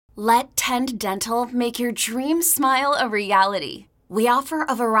Let Tend Dental make your dream smile a reality. We offer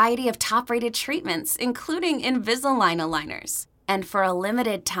a variety of top-rated treatments, including Invisalign aligners. And for a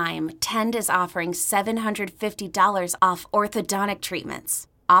limited time, Tend is offering $750 off orthodontic treatments.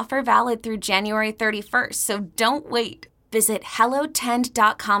 Offer valid through January 31st, so don't wait. Visit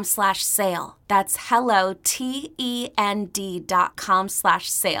hellotend.com/sale. That's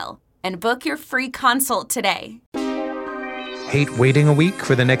hellotend.com/sale. And book your free consult today. Hate waiting a week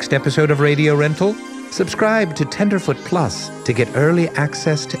for the next episode of Radio Rental? Subscribe to Tenderfoot Plus to get early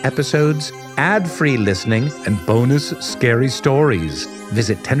access to episodes, ad-free listening, and bonus scary stories.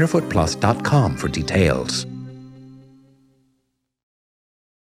 Visit tenderfootplus.com for details.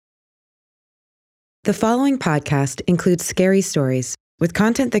 The following podcast includes scary stories with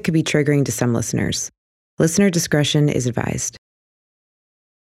content that could be triggering to some listeners. Listener discretion is advised.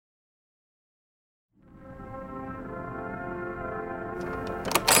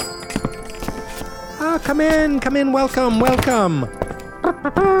 Come in, welcome. Welcome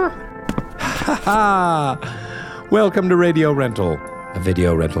to Radio Rental, a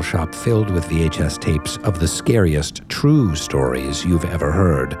video rental shop filled with VHS tapes of the scariest true stories you've ever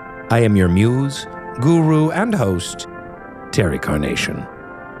heard. I am your muse, guru, and host, Terry Carnation.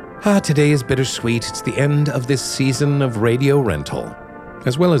 Today is bittersweet. It's the end of this season of Radio Rental,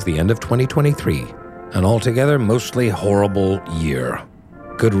 as well as the end of 2023, an altogether mostly horrible year.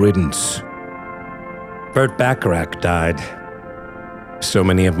 Good riddance. Burt Bacharach died. So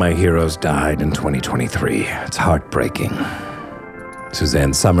many of my heroes died in 2023. It's heartbreaking.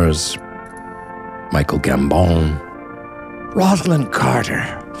 Suzanne Summers, Michael Gambon, Rosalind Carter,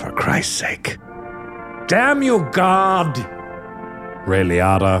 for Christ's sake. Damn you, God! Ray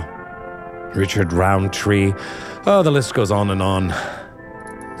Liotta, Richard Roundtree. Oh, the list goes on and on.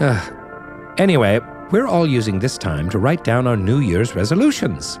 Anyway, we're all using this time to write down our New Year's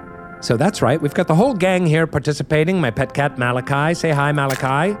resolutions. So that's right, we've got the whole gang here participating. My pet cat, Malachi. Say hi,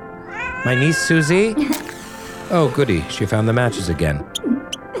 Malachi. My niece, Susie. Oh, goody, she found the matches again.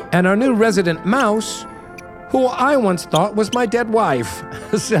 And our new resident mouse, who I once thought was my dead wife.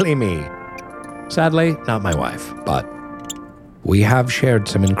 Silly me. Sadly, not my wife, but we have shared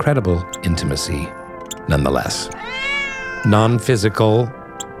some incredible intimacy nonetheless. Non-physical.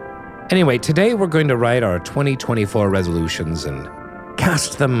 Anyway, today we're going to write our 2024 resolutions and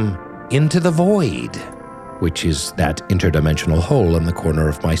cast them into the void, which is that interdimensional hole in the corner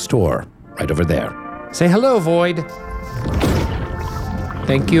of my store, right over there. Say hello, Void.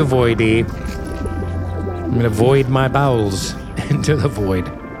 Thank you, Voidy. I'm going to void my bowels into the void.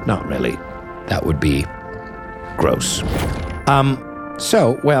 Not really. That would be gross.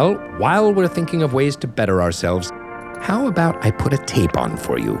 While we're thinking of ways to better ourselves, how about I put a tape on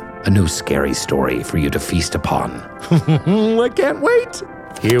for you? A new scary story for you to feast upon. I can't wait.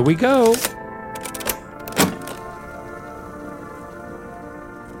 Here we go.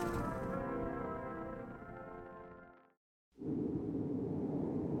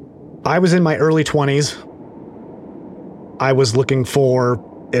 I was in my early 20s. I was looking for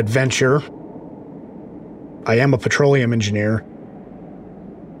adventure. I am a petroleum engineer.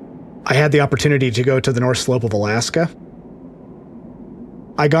 I had the opportunity to go to the North Slope of Alaska.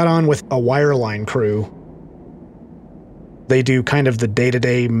 I got on with a wireline crew. They do kind of the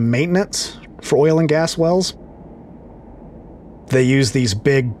day-to-day maintenance for oil and gas wells. They use these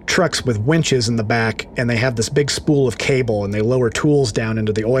big trucks with winches in the back, and they have this big spool of cable, and they lower tools down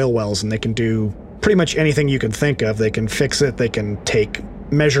into the oil wells, and they can do pretty much anything you can think of. They can fix it, they can take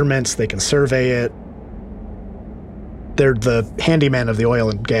measurements, they can survey it. They're the handyman of the oil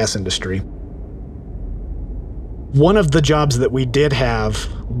and gas industry. One of the jobs that we did have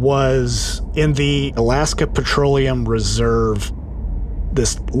was in the Alaska Petroleum Reserve,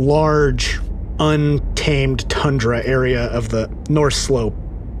 this large, untamed tundra area of the North Slope.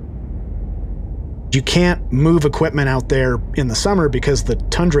 You can't move equipment out there in the summer because the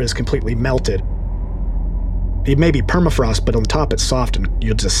tundra is completely melted. It may be permafrost, but on the top it's soft and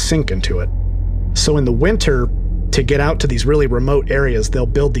you'll just sink into it. So in the winter, to get out to these really remote areas, they'll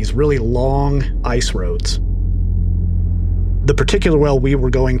build these really long ice roads. The particular well we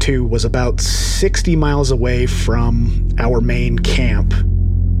were going to was about 60 miles away from our main camp.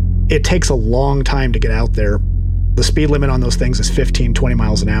 It takes a long time to get out there. The speed limit on those things is 15, 20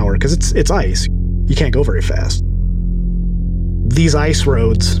 miles an hour because it's ice. You can't go very fast. These ice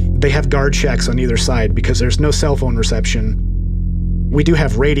roads, they have guard shacks on either side because there's no cell phone reception. We do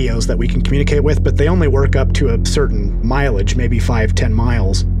have radios that we can communicate with, but they only work up to a certain mileage, maybe 5, 10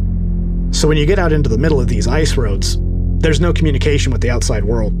 miles. So when you get out into the middle of these ice roads, there's no communication with the outside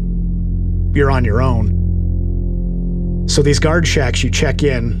world. You're on your own. So these guard shacks, you check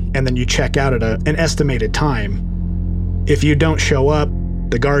in and then you check out at an estimated time. If you don't show up,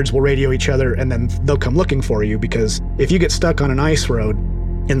 the guards will radio each other and then they'll come looking for you, because if you get stuck on an ice road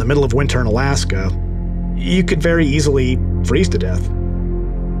in the middle of winter in Alaska, you could very easily freeze to death.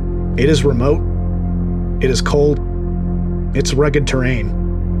 It is remote. It is cold. It's rugged terrain.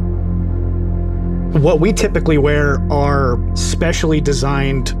 What we typically wear are specially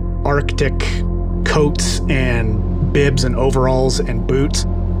designed Arctic coats and bibs and overalls and boots.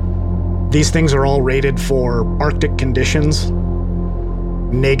 These things are all rated for Arctic conditions,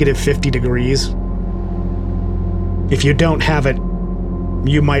 negative 50 degrees. If you don't have it,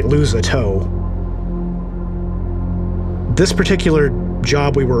 you might lose a toe. This particular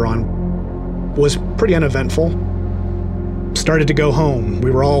job we were on was pretty uneventful. Started to go home. We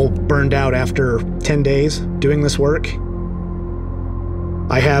were all burned out after 10 days doing this work.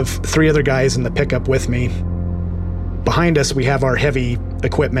 I have 3 other guys in the pickup with me. Behind us, we have our heavy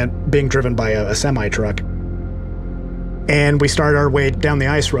equipment being driven by a semi-truck. And we start our way down the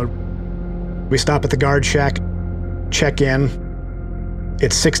ice road. We stop at the guard shack, check in.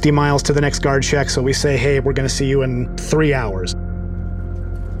 It's 60 miles to the next guard shack, so we say, hey, we're going to see you in 3 hours.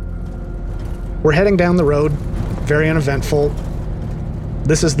 We're heading down the road, very uneventful.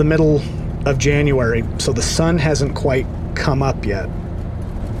 This is the middle of January, so the sun hasn't quite come up yet.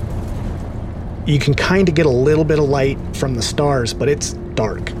 You can kind of get a little bit of light from the stars, but it's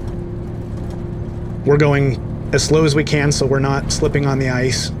dark. We're going as slow as we can so we're not slipping on the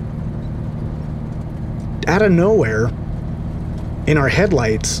ice. Out of nowhere, in our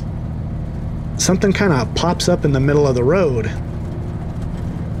headlights, something kind of pops up in the middle of the road.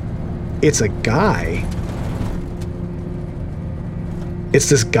 It's a guy. It's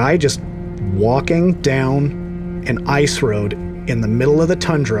this guy just walking down an ice road in the middle of the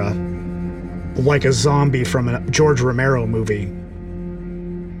tundra, like a zombie from a George Romero movie.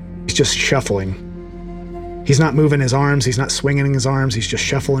 He's just shuffling. He's not moving his arms, he's not swinging his arms, he's just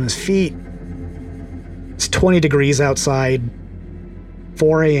shuffling his feet. It's 20 degrees outside,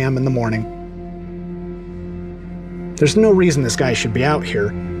 4 a.m. in the morning. There's no reason this guy should be out here.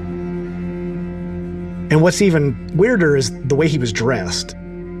 And what's even weirder is the way he was dressed.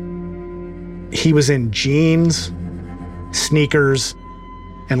 He was in jeans, sneakers,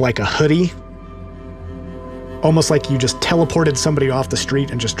 and like a hoodie. Almost like you just teleported somebody off the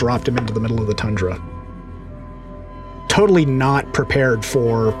street and just dropped him into the middle of the tundra. Totally not prepared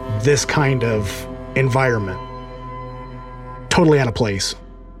for this kind of environment. Totally out of place.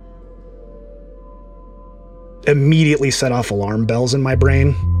 Immediately set off alarm bells in my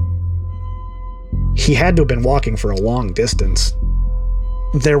brain. He had to have been walking for a long distance.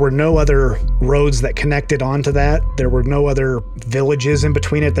 There were no other roads that connected onto that. There were no other villages in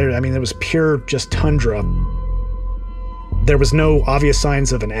between it. There was pure just tundra. There was no obvious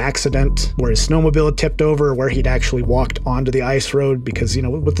signs of an accident where his snowmobile had tipped over or where he'd actually walked onto the ice road because,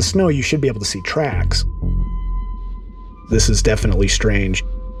 with the snow, you should be able to see tracks. This is definitely strange.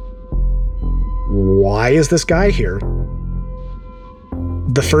 Why is this guy here?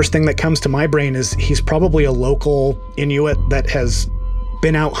 The first thing that comes to my brain is he's probably a local Inuit that has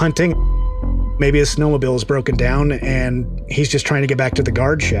been out hunting. Maybe his snowmobile is broken down and he's just trying to get back to the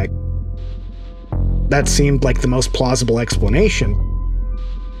guard shack. That seemed like the most plausible explanation.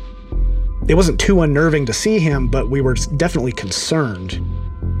 It wasn't too unnerving to see him, but we were definitely concerned.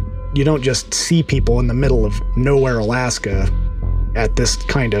 You don't just see people in the middle of nowhere, Alaska, at this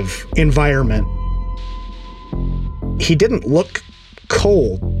kind of environment. He didn't look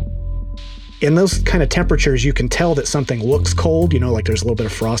cold. In those kind of temperatures, you can tell that something looks cold, like there's a little bit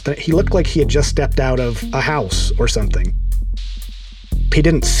of frost in it. He looked like he had just stepped out of a house or something. He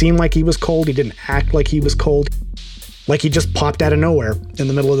didn't seem like he was cold. He didn't act like he was cold. Like he just popped out of nowhere in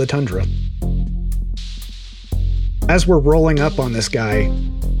the middle of the tundra. As we're rolling up on this guy,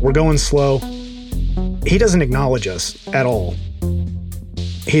 we're going slow. He doesn't acknowledge us at all.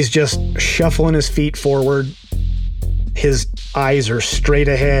 He's just shuffling his feet forward. His eyes are straight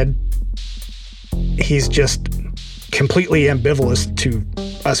ahead. He's just completely ambivalent to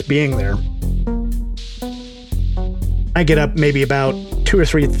us being there. I get up maybe about 2 or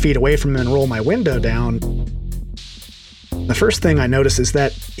 3 feet away from him and roll my window down. The first thing I notice is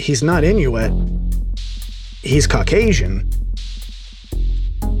that he's not Inuit. He's Caucasian.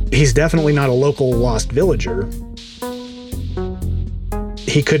 He's definitely not a local lost villager.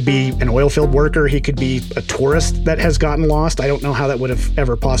 He could be an oil field worker. He could be a tourist that has gotten lost. I don't know how that would have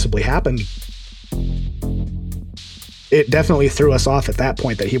ever possibly happened. It definitely threw us off at that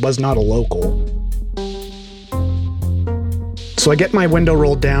point that he was not a local. So I get my window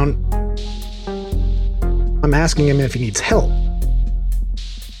rolled down. I'm asking him if he needs help.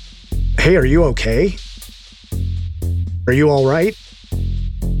 Hey, are you okay? Are you all right?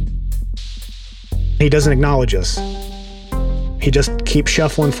 He doesn't acknowledge us. He just keeps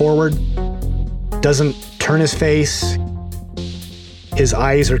shuffling forward, doesn't turn his face. His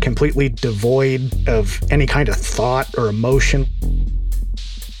eyes are completely devoid of any kind of thought or emotion.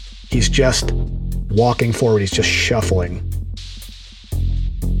 He's just walking forward. He's just shuffling.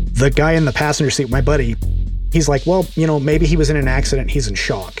 The guy in the passenger seat, my buddy, he's like, well, maybe he was in an accident. He's in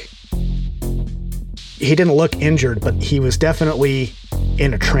shock. He didn't look injured, but he was definitely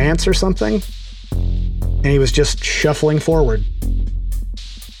in a trance or something. And he was just shuffling forward.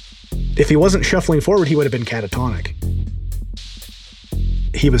 If he wasn't shuffling forward, he would have been catatonic.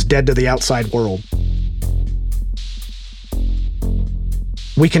 He was dead to the outside world.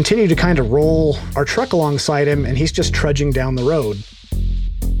 We continue to kind of roll our truck alongside him, and he's just trudging down the road.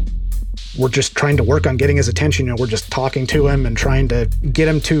 We're just trying to work on getting his attention. We're just talking to him and trying to get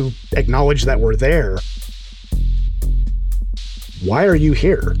him to acknowledge that we're there. Why are you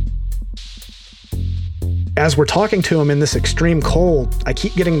here? As we're talking to him in this extreme cold, I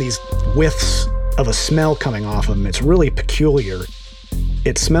keep getting these whiffs of a smell coming off him. It's really peculiar.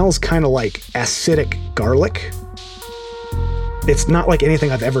 It smells kind of like acidic garlic. It's not like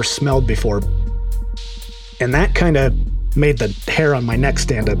anything I've ever smelled before. And that kind of made the hair on my neck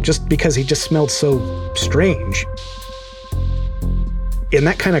stand up, just because he just smelled so strange. In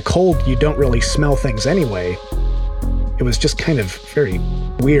that kind of cold, you don't really smell things anyway. It was just kind of very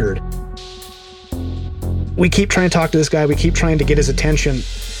weird. We keep trying to talk to this guy. We keep trying to get his attention.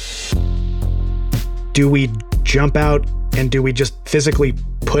 Do we jump out and do we just physically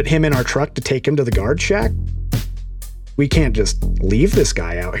put him in our truck to take him to the guard shack? We can't just leave this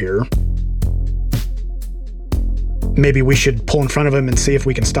guy out here. Maybe we should pull in front of him and see if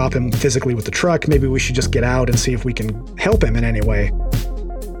we can stop him physically with the truck. Maybe we should just get out and see if we can help him in any way.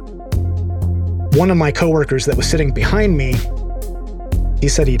 One of my coworkers that was sitting behind me, he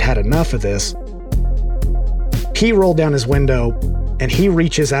said he'd had enough of this. He rolled down his window and he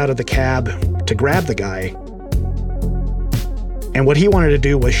reaches out of the cab to grab the guy. And what he wanted to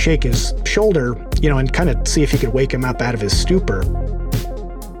do was shake his shoulder, and kind of see if he could wake him up out of his stupor.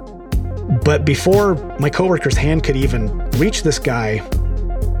 But before my coworker's hand could even reach this guy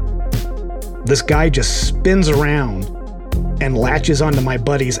just spins around and latches onto my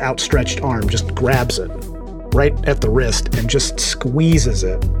buddy's outstretched arm, just grabs it right at the wrist and just squeezes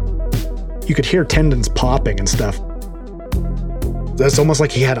it. You could hear tendons popping and stuff. It's almost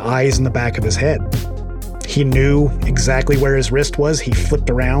like he had eyes in the back of his head. He knew exactly where his wrist was. He flipped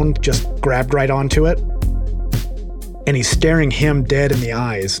around, just grabbed right onto it. And he's staring him dead in the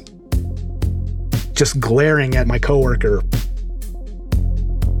eyes, just glaring at my coworker.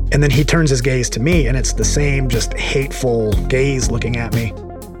 And then he turns his gaze to me, and it's the same just hateful gaze looking at me.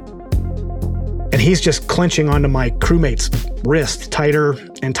 And he's just clenching onto my crewmate's wrist tighter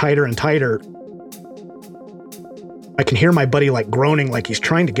and tighter and tighter. I can hear my buddy groaning like he's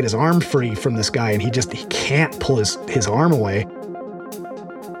trying to get his arm free from this guy, and he can't pull his arm away.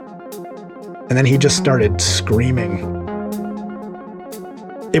 And then he just started screaming.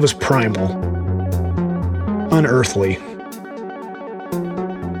 It was primal. Unearthly.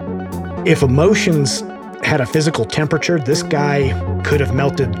 If emotions had a physical temperature, this guy could have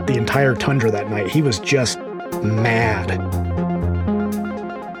melted the entire tundra that night. He was just mad.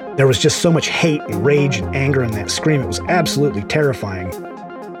 There was just so much hate and rage and anger in that scream. It was absolutely terrifying.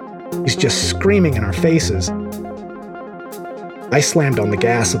 He's just screaming in our faces. I slammed on the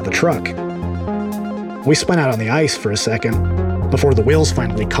gas of the truck. We spun out on the ice for a second before the wheels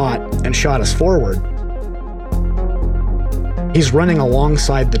finally caught and shot us forward. He's running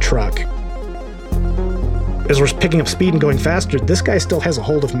alongside the truck. As we're picking up speed and going faster, this guy still has a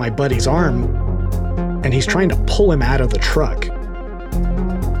hold of my buddy's arm, and he's trying to pull him out of the truck.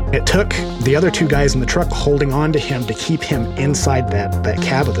 It took the other two guys in the truck holding on to him to keep him inside that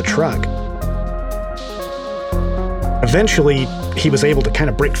cab of the truck. Eventually, he was able to kind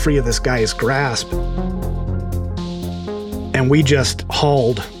of break free of this guy's grasp, and we just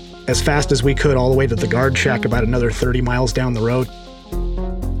hauled as fast as we could all the way to the guard shack about another 30 miles down the road.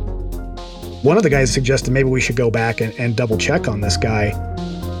 One of the guys suggested maybe we should go back and double check on this guy,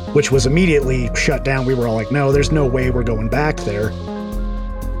 which was immediately shut down. We were all like, no, there's no way we're going back there.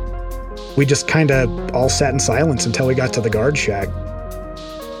 We just kind of all sat in silence until we got to the guard shack.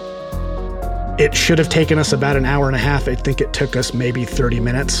 It should have taken us about an hour and a half. I think it took us maybe 30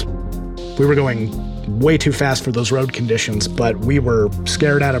 minutes. We were going way too fast for those road conditions, but we were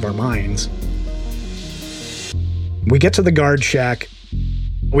scared out of our minds. We get to the guard shack.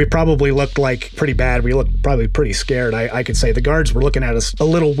 We probably looked like pretty bad. We looked probably pretty scared. I could say the guards were looking at us a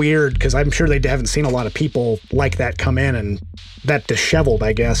little weird because I'm sure they haven't seen a lot of people like that come in and that disheveled,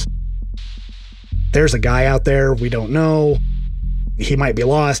 I guess. There's a guy out there we don't know. He might be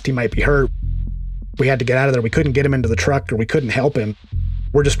lost. He might be hurt. We had to get out of there. We couldn't get him into the truck or we couldn't help him.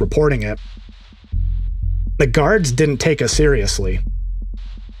 We're just reporting it. The guards didn't take us seriously.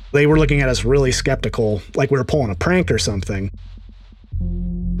 They were looking at us really skeptical, like we were pulling a prank or something.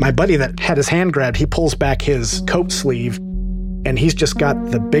 My buddy that had his hand grabbed, he pulls back his coat sleeve, and he's just got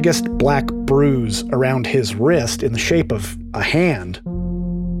the biggest black bruise around his wrist in the shape of a hand.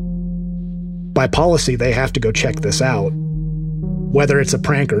 By policy, they have to go check this out. Whether it's a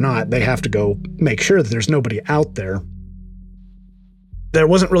prank or not, they have to go make sure that there's nobody out there. There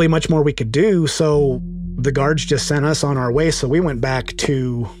wasn't really much more we could do, so the guards just sent us on our way, so we went back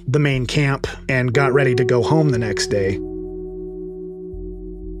to the main camp and got ready to go home the next day.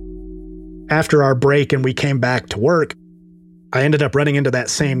 After our break and we came back to work, I ended up running into that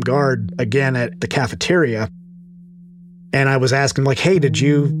same guard again at the cafeteria. And I was asking, like, hey, did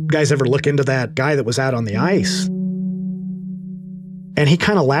you guys ever look into that guy that was out on the ice? And he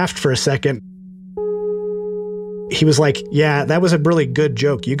kind of laughed for a second. He was like, yeah, that was a really good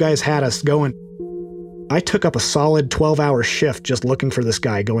joke. You guys had us going. I took up a solid 12-hour shift just looking for this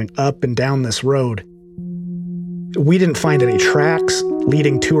guy going up and down this road. We didn't find any tracks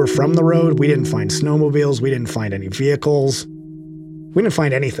leading to or from the road. We didn't find snowmobiles. We didn't find any vehicles. We didn't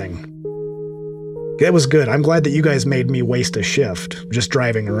find anything. That was good. I'm glad that you guys made me waste a shift just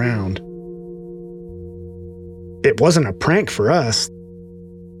driving around. It wasn't a prank for us.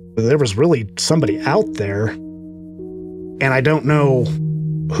 There was really somebody out there. And I don't know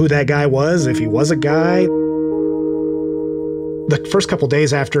who that guy was, if he was a guy. The first couple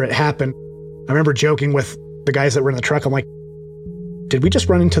days after it happened, I remember joking with the guys that were in the truck. I'm like, did we just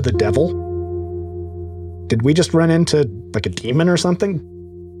run into the devil? Did we just run into like a demon or something?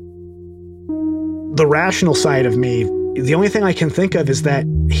 The rational side of me, the only thing I can think of is that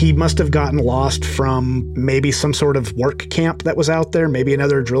he must have gotten lost from maybe some sort of work camp that was out there, maybe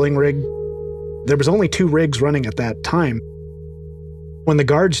another drilling rig. There was only 2 rigs running at that time. When the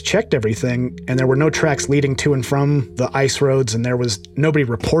guards checked everything and there were no tracks leading to and from the ice roads and there was nobody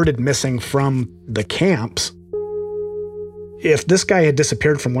reported missing from the camps, if this guy had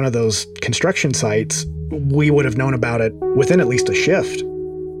disappeared from one of those construction sites, we would have known about it within at least a shift.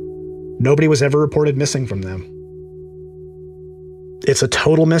 Nobody was ever reported missing from them. It's a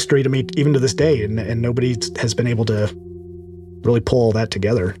total mystery to me, even to this day, and nobody has been able to really pull all that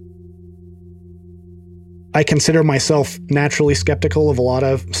together. I consider myself naturally skeptical of a lot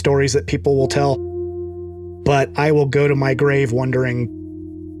of stories that people will tell, but I will go to my grave wondering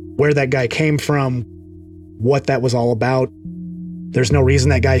where that guy came from, what that was all about. There's no reason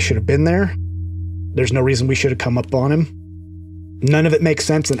that guy should have been there. There's no reason we should have come up on him. None of it makes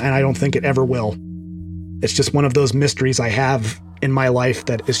sense, and I don't think it ever will. It's just one of those mysteries I have in my life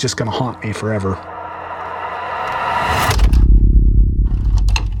that is just going to haunt me forever.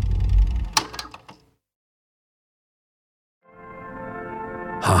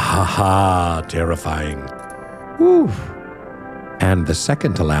 Ha ha ha, terrifying. Whew. And the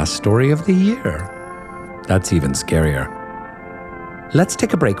second to last story of the year. That's even scarier. Let's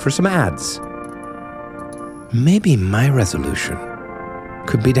take a break for some ads. Maybe my resolution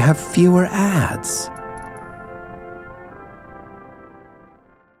could be to have fewer ads.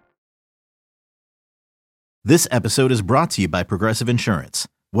 This episode is brought to you by Progressive Insurance.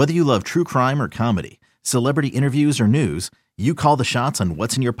 Whether you love true crime or comedy, celebrity interviews or news, you call the shots on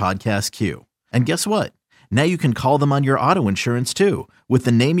what's in your podcast queue. And guess what? Now you can call them on your auto insurance too with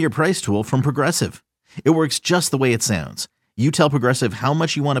the Name Your Price tool from Progressive. It works just the way it sounds. You tell Progressive how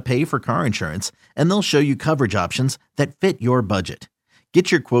much you want to pay for car insurance, and they'll show you coverage options that fit your budget.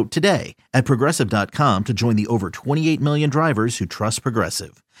 Get your quote today at Progressive.com to join the over 28 million drivers who trust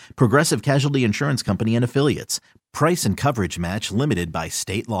Progressive. Progressive Casualty Insurance Company and Affiliates. Price and coverage match limited by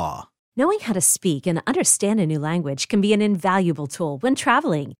state law. Knowing how to speak and understand a new language can be an invaluable tool when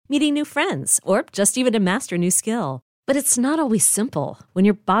traveling, meeting new friends, or just even to master a new skill. But it's not always simple when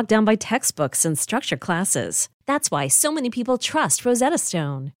you're bogged down by textbooks and structured classes. That's why so many people trust Rosetta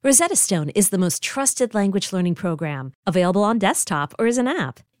Stone. Rosetta Stone is the most trusted language learning program, available on desktop or as an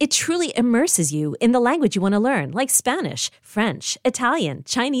app. It truly immerses you in the language you want to learn, like Spanish, French, Italian,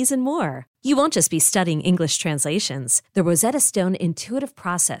 Chinese, and more. You won't just be studying English translations. The Rosetta Stone intuitive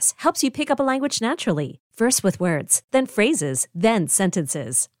process helps you pick up a language naturally, first with words, then phrases, then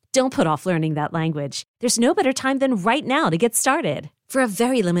sentences. Don't put off learning that language. There's no better time than right now to get started. For a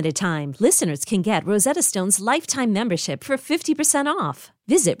very limited time, listeners can get Rosetta Stone's lifetime membership for 50% off.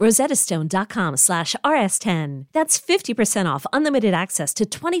 Visit rosettastone.com/rs10. That's 50% off unlimited access to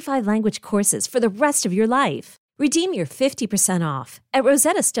 25 language courses for the rest of your life. Redeem your 50% off at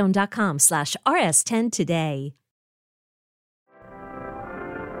rosettastone.com/rs10 today.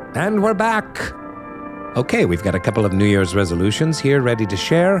 And we're back. Okay, we've got a couple of New Year's resolutions here ready to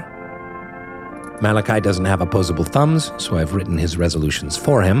share. Malachi doesn't have opposable thumbs, so I've written his resolutions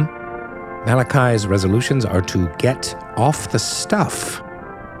for him. Malachi's resolutions are to get off the stuff.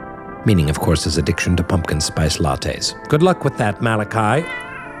 Meaning, of course, his addiction to pumpkin spice lattes. Good luck with that, Malachi.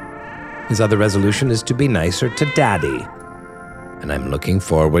 His other resolution is to be nicer to Daddy. And I'm looking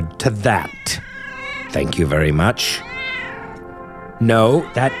forward to that. Thank you very much. No,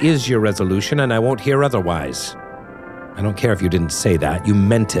 that is your resolution, and I won't hear otherwise. I don't care if you didn't say that. You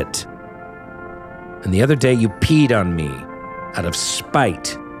meant it. And the other day you peed on me out of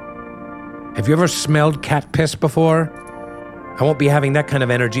spite. Have you ever smelled cat piss before? I won't be having that kind of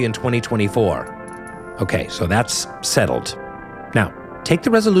energy in 2024. Okay, so that's settled. Now, take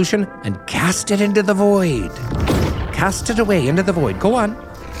the resolution and cast it into the void. Cast it away into the void. Go on.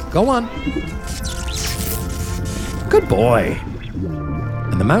 Go on. Good boy.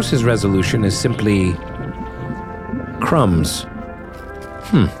 And the mouse's resolution is simply crumbs.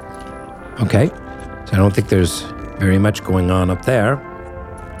 Okay. So I don't think there's very much going on up there.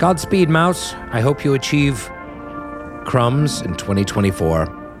 Godspeed, mouse. I hope you achieve crumbs in 2024.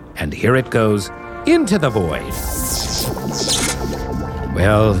 And here it goes into the void.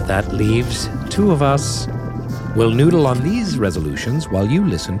 Well, that leaves two of us. We'll noodle on these resolutions while you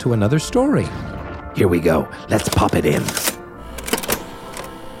listen to another story. Here we go. Let's pop it in.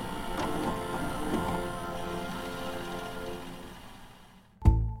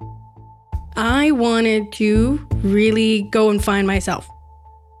 I wanted to really go and find myself.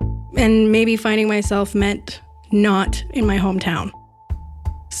 And maybe finding myself meant not in my hometown.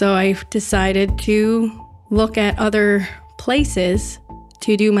 So I decided to look at other places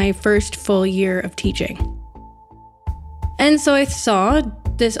to do my first full year of teaching. And so I saw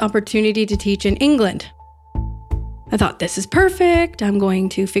this opportunity to teach in England. I thought, this is perfect. I'm going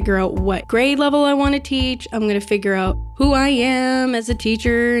to figure out what grade level I want to teach. I'm going to figure out who I am as a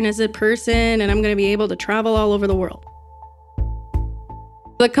teacher and as a person, and I'm going to be able to travel all over the world.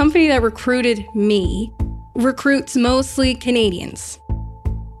 The company that recruited me recruits mostly Canadians.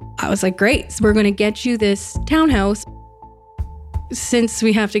 I was like, great, so we're going to get you this townhouse. Since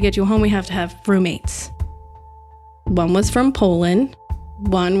we have to get you home, we have to have roommates. One was from Poland,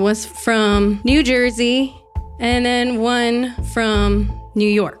 one was from New Jersey, and then one from New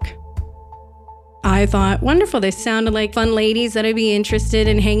York. I thought, wonderful, they sounded like fun ladies that I'd be interested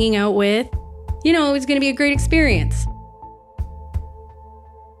in hanging out with. You know, it was going to be a great experience.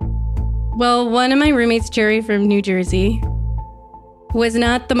 Well, one of my roommates, Jerry from New Jersey, was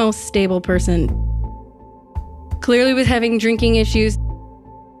not the most stable person. Clearly was having drinking issues,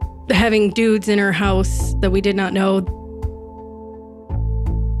 having dudes in her house that we did not know.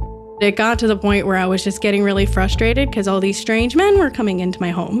 It got to the point where I was just getting really frustrated because all these strange men were coming into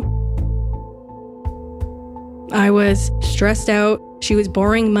my home. I was stressed out. She was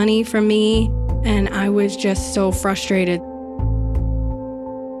borrowing money from me, and I was just so frustrated.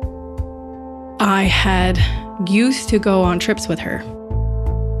 I had used to go on trips with her.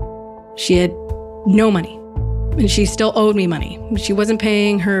 She had no money, and she still owed me money. She wasn't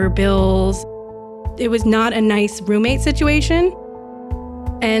paying her bills. It was not a nice roommate situation.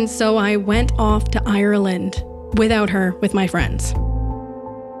 And so I went off to Ireland without her, with my friends.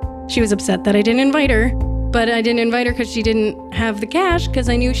 She was upset that I didn't invite her, but I didn't invite her because she didn't have the cash, because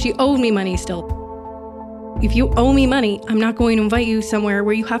I knew she owed me money still. If you owe me money, I'm not going to invite you somewhere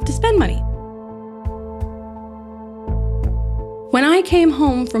where you have to spend money. When I came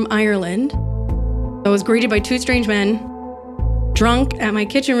home from Ireland, I was greeted by two strange men, drunk at my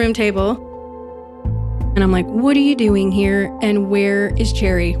kitchen room table. And I'm like, what are you doing here? And where is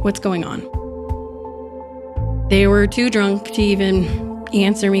Cherry? What's going on? They were too drunk to even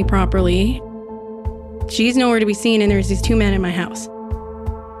answer me properly. She's nowhere to be seen, and there's these two men in my house.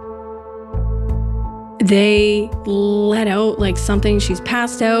 They let out like something. She's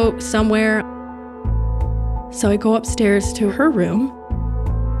passed out somewhere. So I go upstairs to her room.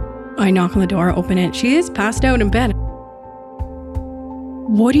 I knock on the door, open it. She is passed out in bed.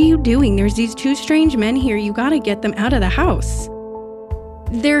 What are you doing? There's these two strange men here. You gotta get them out of the house.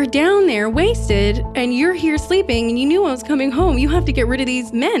 They're down there wasted, and you're here sleeping, and you knew I was coming home. You have to get rid of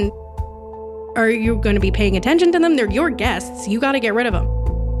these men. Are you gonna be paying attention to them? They're your guests. You gotta get rid of them.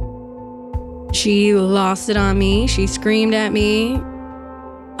 She lost it on me. She screamed at me.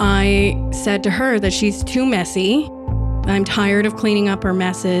 I said to her that she's too messy. I'm tired of cleaning up her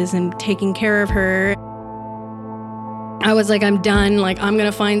messes and taking care of her. I was like, I'm done. Like, I'm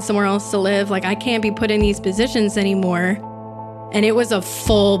going to find somewhere else to live. Like, I can't be put in these positions anymore. And it was a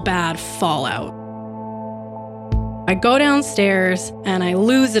full bad fallout. I go downstairs and I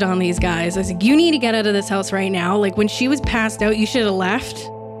lose it on these guys. I was like, you need to get out of this house right now. Like, when she was passed out, you should have left.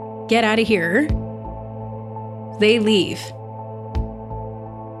 Get out of here. They leave.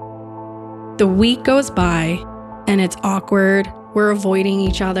 The week goes by and it's awkward. We're avoiding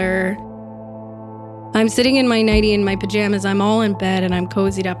each other. I'm sitting in my nightie in my pajamas. I'm all in bed and I'm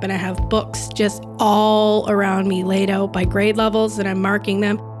cozied up and I have books just all around me laid out by grade levels and I'm marking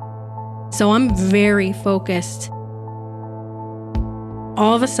them. So I'm very focused.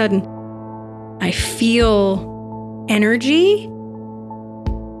 All of a sudden, I feel energy.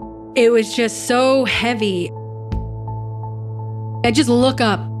 It was just so heavy. I just look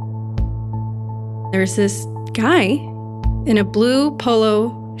up. There's this guy in a blue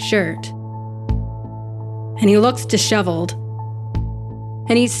polo shirt. And he looks disheveled.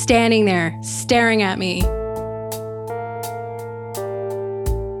 And he's standing there, staring at me.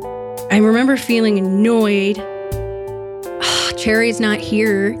 I remember feeling annoyed. Cherry's not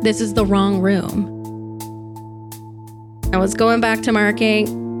here. This is the wrong room. I was going back to marking,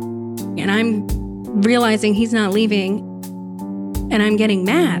 and I'm realizing he's not leaving, and I'm getting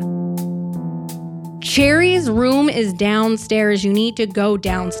mad. Cherry's room is downstairs. You need to go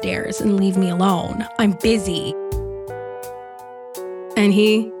downstairs and leave me alone. I'm busy. And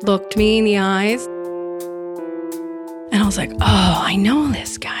he looked me in the eyes. And I was like, oh, I know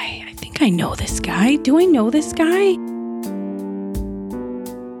this guy. I think I know this guy. Do I know this guy?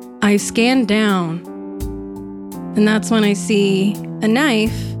 I scanned down. And that's when I see a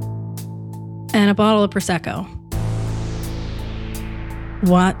knife and a bottle of Prosecco.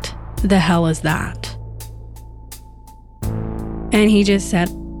 What the hell is that? And he just said,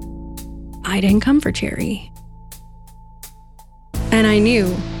 I didn't come for Cherry. And I knew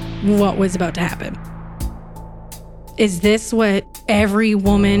what was about to happen. Is this what every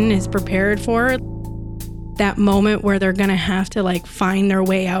woman is prepared for? That moment where they're gonna have to like find their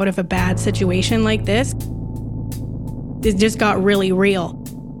way out of a bad situation like this? It just got really real.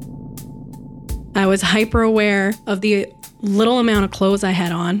 I was hyper aware of the little amount of clothes I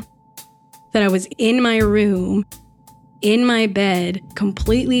had on, that I was in my room, in my bed,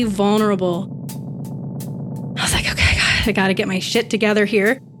 completely vulnerable. I was like, okay, I gotta get my shit together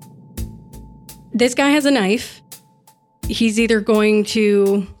here. This guy has a knife. He's either going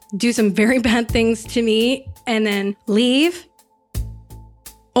to do some very bad things to me and then leave,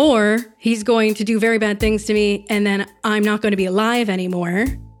 or he's going to do very bad things to me and then I'm not going to be alive anymore.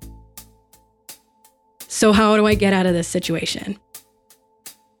 So how do I get out of this situation?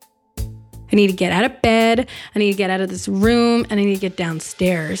 I need to get out of bed, I need to get out of this room, and I need to get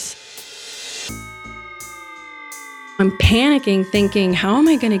downstairs. I'm panicking, thinking, how am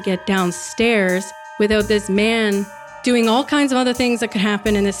I going to get downstairs without this man doing all kinds of other things that could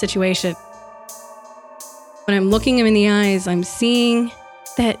happen in this situation? When I'm looking him in the eyes, I'm seeing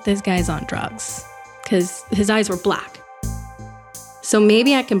that this guy's on drugs because his eyes were black. So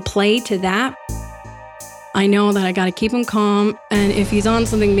maybe I can play to that. I know that I got to keep him calm, and if he's on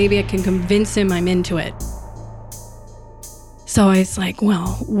something, maybe I can convince him I'm into it. So I was like,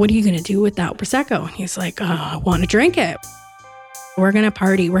 well, what are you going to do with that Prosecco? And he's like, I want to drink it. We're going to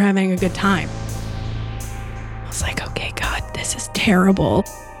party. We're having a good time. I was like, okay, God, this is terrible.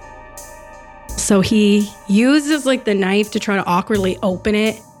 So he uses like the knife to try to awkwardly open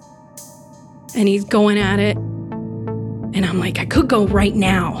it, and he's going at it. And I'm like, I could go right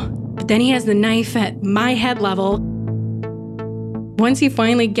now. But then he has the knife at my head level. Once he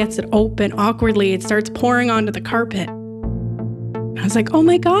finally gets it open awkwardly, it starts pouring onto the carpet. I was like, oh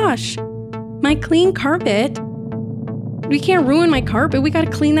my gosh, my clean carpet. We can't ruin my carpet. We got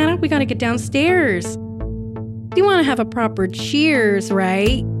to clean that up. We got to get downstairs. You want to have a proper cheers,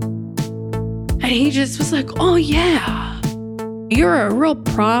 right? And he just was like, oh yeah, you're a real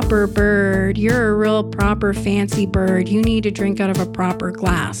proper bird. You're a real proper fancy bird. You need to drink out of a proper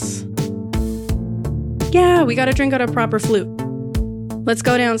glass. Yeah, we got to drink out of a proper flute. Let's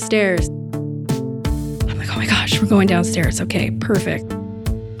go downstairs. I'm like, oh my gosh, we're going downstairs. Okay, perfect.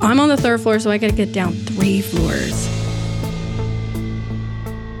 I'm on the 3rd floor, so I got to get down 3 floors.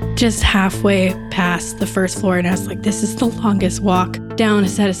 Just halfway past the 1st floor, and I was like, this is the longest walk down a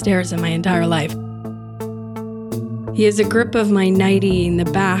set of stairs in my entire life. He has a grip of my nightie in the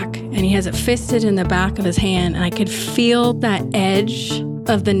back, and he has it fisted in the back of his hand, and I could feel that edge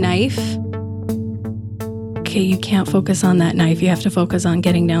of the knife. Okay, you can't focus on that knife. You have to focus on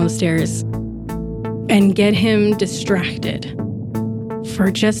getting downstairs. and get him distracted for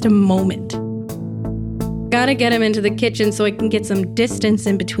just a moment. Gotta get him into the kitchen so I can get some distance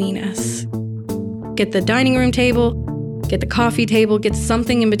in between us. Get the dining room table, get the coffee table, get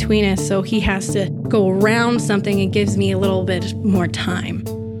something in between us so he has to go around something and gives me a little bit more time.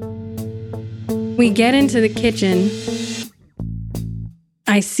 We get into the kitchen.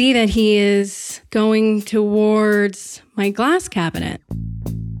 I see that he is going towards my glass cabinet.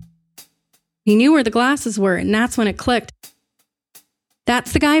 He knew where the glasses were, and that's when it clicked.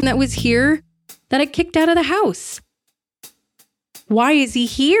 That's the guy that was here that I kicked out of the house. Why is he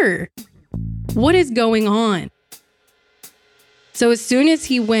here? What is going on? So as soon as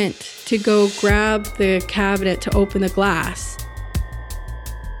he went to go grab the cabinet to open the glass,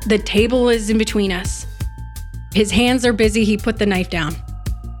 the table is in between us. His hands are busy. He put the knife down.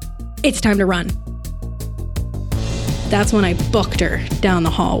 It's time to run. That's when I booked her down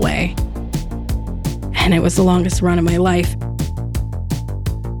the hallway. And it was the longest run of my life.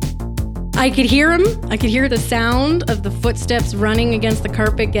 I could hear him. I could hear the sound of the footsteps running against the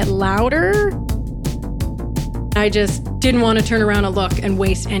carpet get louder. I just didn't want to turn around and look and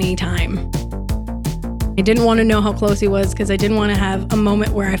waste any time. I didn't want to know how close he was because I didn't want to have a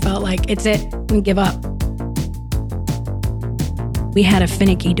moment where I felt like it's it and give up. We had a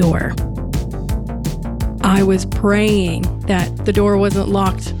finicky door. I was praying that the door wasn't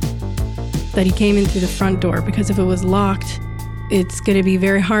locked, that he came in through the front door, because if it was locked, it's going to be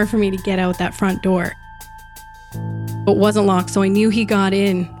very hard for me to get out that front door. It wasn't locked, so I knew he got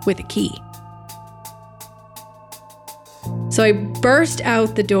in with a key. So I burst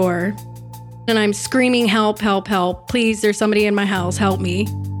out the door and I'm screaming, help, help, help. Please, there's somebody in my house, help me.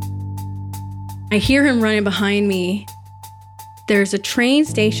 I hear him running behind me. There's a train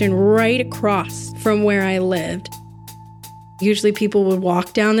station right across from where I lived. Usually people would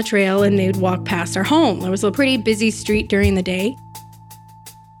walk down the trail and they'd walk past our home. It was a pretty busy street during the day.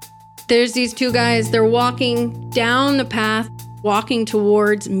 There's these two guys, they're walking down the path, walking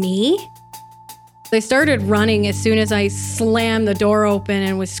towards me. They started running as soon as I slammed the door open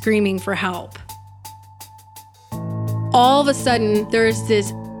and was screaming for help. All of a sudden, there's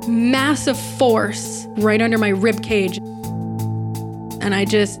this massive force right under my rib cage. And I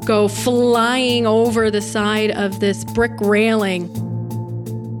just go flying over the side of this brick railing.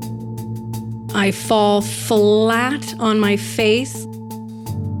 I fall flat on my face.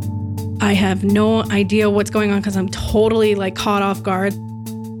 I have no idea what's going on because I'm totally caught off guard.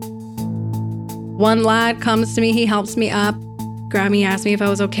 One lad comes to me, he helps me up, grabbed me, asked me if I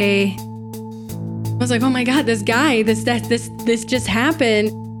was okay. I was like, oh my God, this guy, this just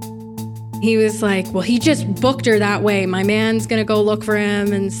happened. He was like, well, he just booked her that way. My man's gonna go look for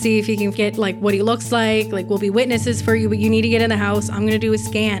him and see if he can get what he looks like. We'll be witnesses for you, but you need to get in the house. I'm gonna do a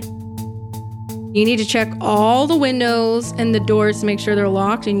scan. You need to check all the windows and the doors to make sure they're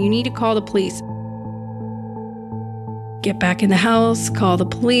locked, and you need to call the police. Get back in the house, call the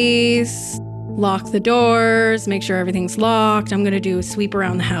police, lock the doors, make sure everything's locked. I'm gonna do a sweep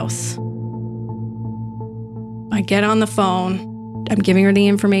around the house. I get on the phone. I'm giving her the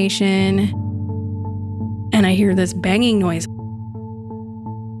information, and I hear this banging noise.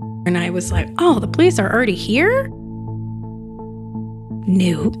 And I was like, oh, the police are already here?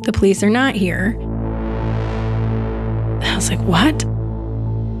 No, the police are not here. I was like, what?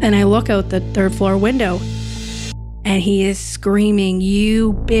 And I look out the third floor window, and he is screaming,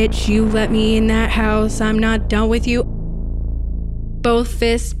 you bitch, you let me in that house. I'm not done with you. Both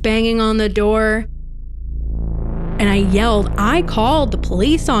fists banging on the door. And I yelled, I called the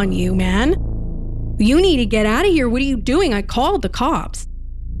police on you, man. You need to get out of here. What are you doing? I called the cops.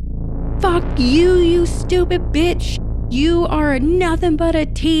 Fuck you, you stupid bitch. You are nothing but a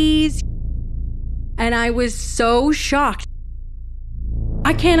tease. And I was so shocked.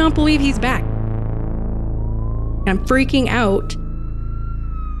 I cannot believe he's back. I'm freaking out.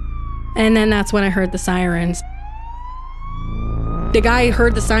 And then that's when I heard the sirens. The guy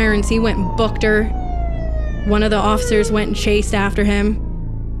heard the sirens. He went and booked her. One of the officers went and chased after him.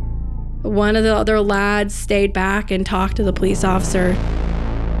 One of the other lads stayed back and talked to the police officer.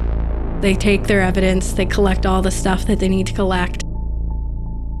 They take their evidence. They collect all the stuff that they need to collect.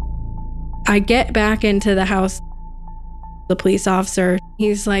 I get back into the house. The police officer,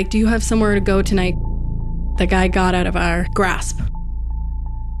 he's like, do you have somewhere to go tonight? The guy got out of our grasp.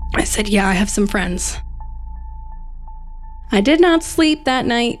 I said, yeah, I have some friends. I did not sleep that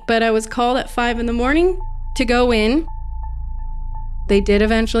night, but I was called at 5 a.m. to go in. They did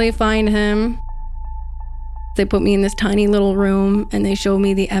eventually find him. They put me in this tiny little room and they showed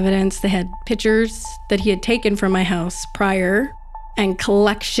me the evidence. They had pictures that he had taken from my house prior and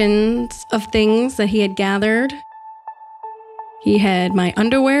collections of things that he had gathered. He had my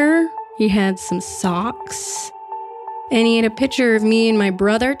underwear, he had some socks, and he had a picture of me and my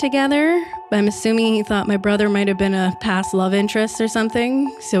brother together. I'm assuming he thought my brother might have been a past love interest or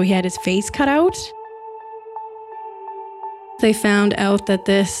something, so he had his face cut out. They found out that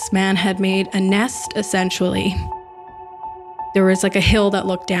this man had made a nest, essentially. There was like a hill that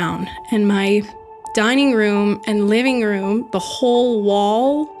looked down, and my dining room and living room, the whole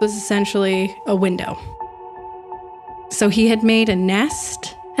wall was essentially a window. So he had made a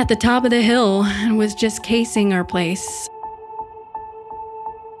nest at the top of the hill and was just casing our place.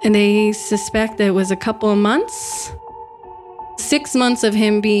 And they suspect that it was a couple of months, 6 months of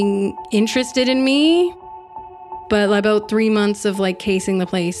him being interested in me, but about 3 months of like casing the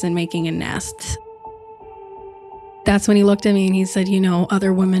place and making a nest. That's when he looked at me and he said, you know,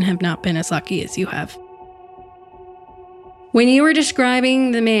 other women have not been as lucky as you have. When you were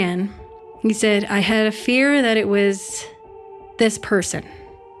describing the man, he said, I had a fear that it was this person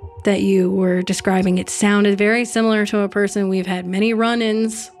that you were describing. It sounded very similar to a person we've had many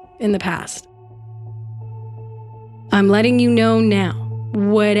run-ins in the past. I'm letting you know now,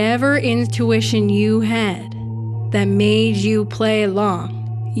 whatever intuition you had that made you play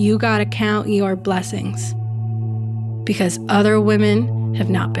along, you gotta count your blessings. Because other women have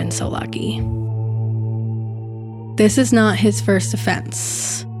not been so lucky. This is not his first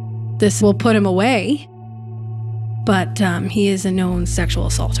offense. This will put him away, but he is a known sexual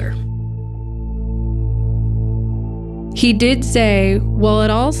assaulter. He did say, well,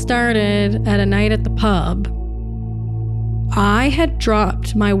 it all started at a night at the pub. I had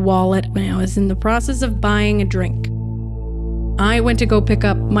dropped my wallet when I was in the process of buying a drink. I went to go pick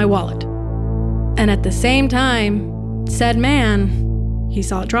up my wallet. And at the same time, said man, he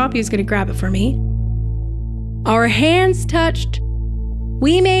saw it drop, he was going to grab it for me. Our hands touched.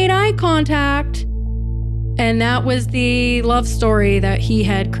 We made eye contact. And that was the love story that he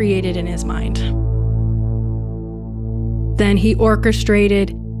had created in his mind. Then he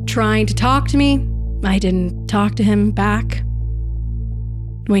orchestrated trying to talk to me. I didn't talk to him back.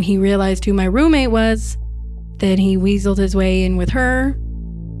 When he realized who my roommate was, then he weaseled his way in with her.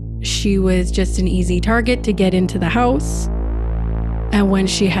 She was just an easy target to get into the house. And when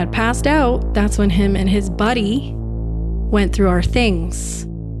she had passed out, that's when him and his buddy went through our things.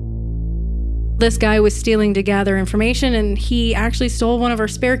 This guy was stealing to gather information, and he actually stole one of our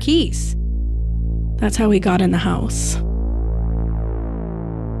spare keys. That's how he got in the house.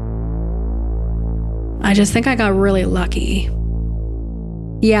 I just think I got really lucky.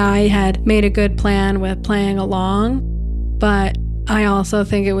 Yeah, I had made a good plan with playing along, but I also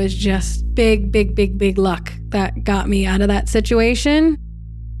think it was just big luck that got me out of that situation.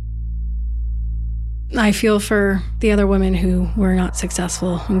 I feel for the other women who were not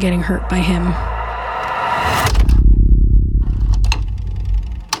successful in getting hurt by him.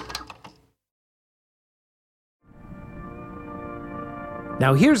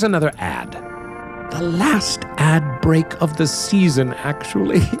 Now here's another ad. The last ad break of the season,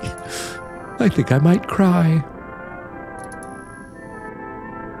 actually. I think I might cry.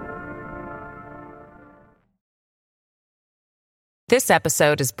 This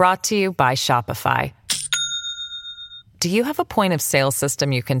episode is brought to you by Shopify. Do you have a point of sale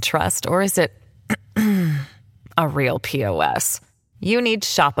system you can trust, or is it a real POS? You need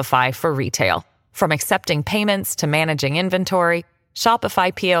Shopify for retail. From accepting payments to managing inventory,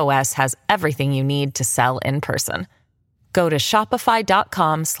 Shopify POS has everything you need to sell in person. Go to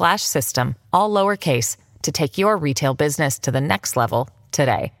shopify.com/system, all lowercase, to take your retail business to the next level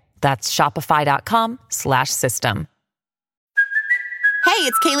today. That's shopify.com/system. Hey,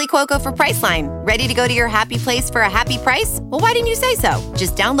 it's Kaylee Cuoco for Priceline. Ready to go to your happy place for a happy price? Well, why didn't you say so?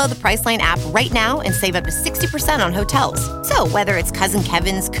 Just download the Priceline app right now and save up to 60% on hotels. So whether it's Cousin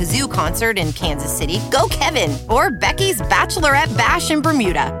Kevin's Kazoo Concert in Kansas City, go Kevin, or Becky's Bachelorette Bash in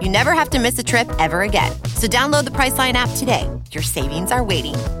Bermuda, you never have to miss a trip ever again. So download the Priceline app today. Your savings are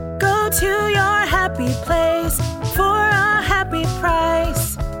waiting. Go to your happy place for a happy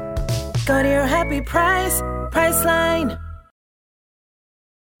price. Go to your happy price, Priceline.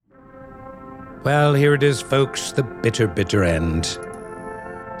 Well, here it is, folks, the bitter end.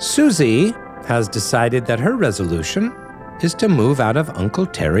 Susie has decided that her resolution is to move out of Uncle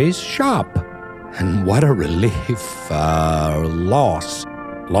Terry's shop. And what a relief, loss,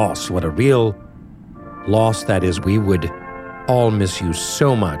 what a real loss that is. We would all miss you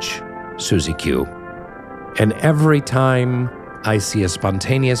so much, Susie Q. And every time I see a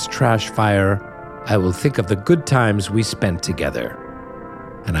spontaneous trash fire, I will think of the good times we spent together.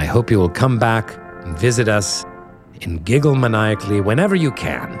 And I hope you will come back and visit us and giggle maniacally whenever you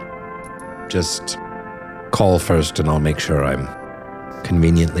can. Just call first and I'll make sure I'm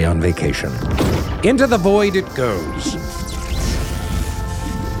conveniently on vacation. Into the void it goes.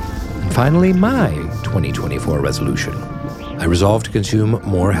 And finally, my 2024 resolution. I resolve to consume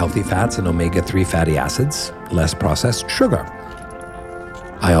more healthy fats and omega-3 fatty acids, less processed sugar.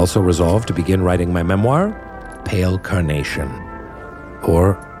 I also resolve to begin writing my memoir, Pale Carnation.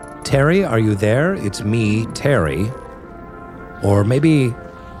 Or, Terry, are you there? It's me, Terry. Or maybe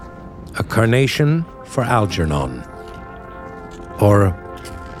a carnation for Algernon. Or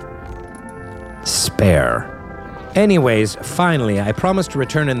spare. Anyways, finally, I promise to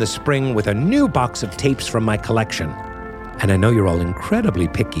return in the spring with a new box of tapes from my collection. And I know you're all incredibly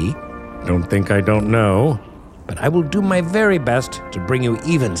picky. Don't think I don't know. But I will do my very best to bring you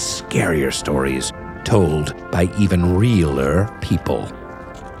even scarier stories told by even realer people.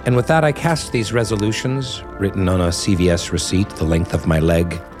 And with that, I cast these resolutions, written on a CVS receipt the length of my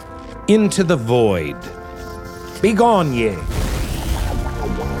leg, into the void. Begone ye!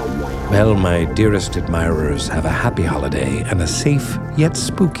 Well, my dearest admirers, have a happy holiday and a safe yet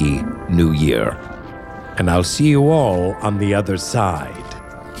spooky new year. And I'll see you all on the other side.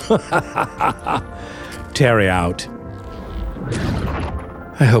 Terry out.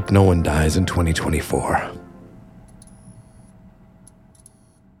 I hope no one dies in 2024.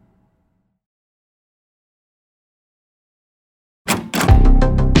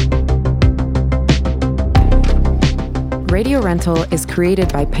 Radio Rental is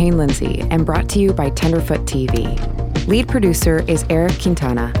created by Payne Lindsay and brought to you by Tenderfoot TV. Lead producer is Eric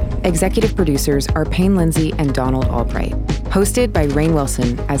Quintana. Executive producers are Payne Lindsay and Donald Albright. Hosted by Rainn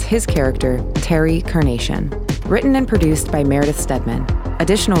Wilson as his character, Terry Carnation. Written and produced by Meredith Stedman.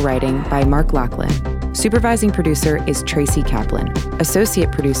 Additional writing by Mark Lachlan. Supervising producer is Tracy Kaplan.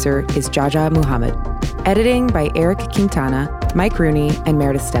 Associate producer is Jaja Muhammad. Editing by Eric Quintana, Mike Rooney, and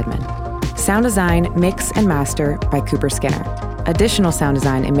Meredith Stedman. Sound design, mix, and master by Cooper Skinner. Additional sound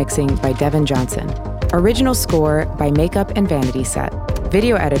design and mixing by Devin Johnson. Original score by Makeup and Vanity Set.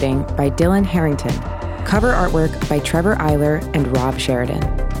 Video editing by Dylan Harrington. Cover artwork by Trevor Eiler and Rob Sheridan.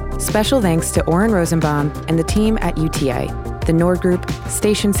 Special thanks to Oren Rosenbaum and the team at UTA, the Nord Group,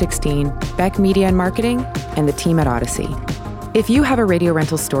 Station 16, Beck Media and Marketing, and the team at Odyssey. If you have a Radio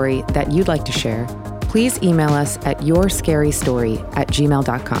Rental story that you'd like to share, please email us at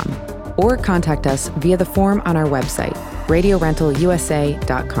yourScaryStory@gmail.com or contact us via the form on our website,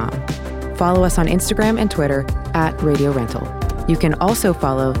 RadioRentalUSA.com. Follow us on Instagram and Twitter @Radio Rental. You can also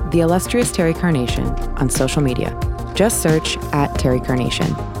follow the illustrious Terry Carnation on social media. Just search @Terry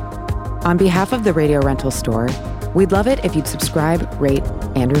Carnation. On behalf of the Radio Rental store, we'd love it if you'd subscribe, rate,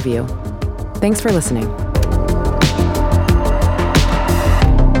 and review. Thanks for listening.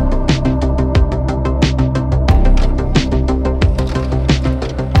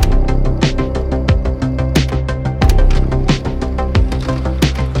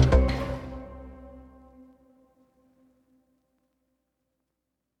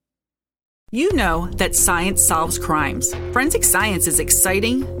 You know that science solves crimes. Forensic science is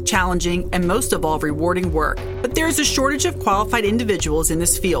exciting, challenging, and most of all, rewarding work. But there is a shortage of qualified individuals in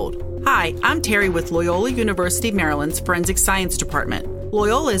this field. Hi, I'm Terry with Loyola University Maryland's Forensic Science Department.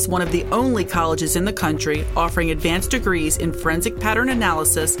 Loyola is one of the only colleges in the country offering advanced degrees in forensic pattern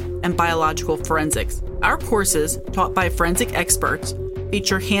analysis and biological forensics. Our courses, taught by forensic experts,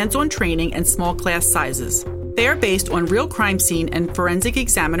 feature hands-on training and small class sizes. They are based on real crime scene and forensic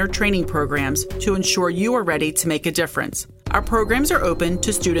examiner training programs to ensure you are ready to make a difference. Our programs are open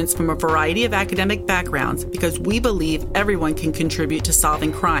to students from a variety of academic backgrounds because we believe everyone can contribute to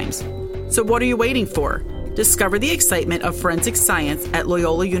solving crimes. So what are you waiting for? Discover the excitement of forensic science at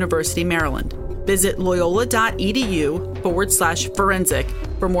Loyola University, Maryland. Visit loyola.edu/forensic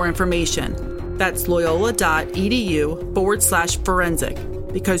for more information. That's loyola.edu/forensic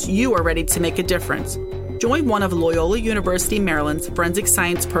because you are ready to make a difference. Join one of Loyola University Maryland's forensic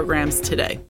science programs today.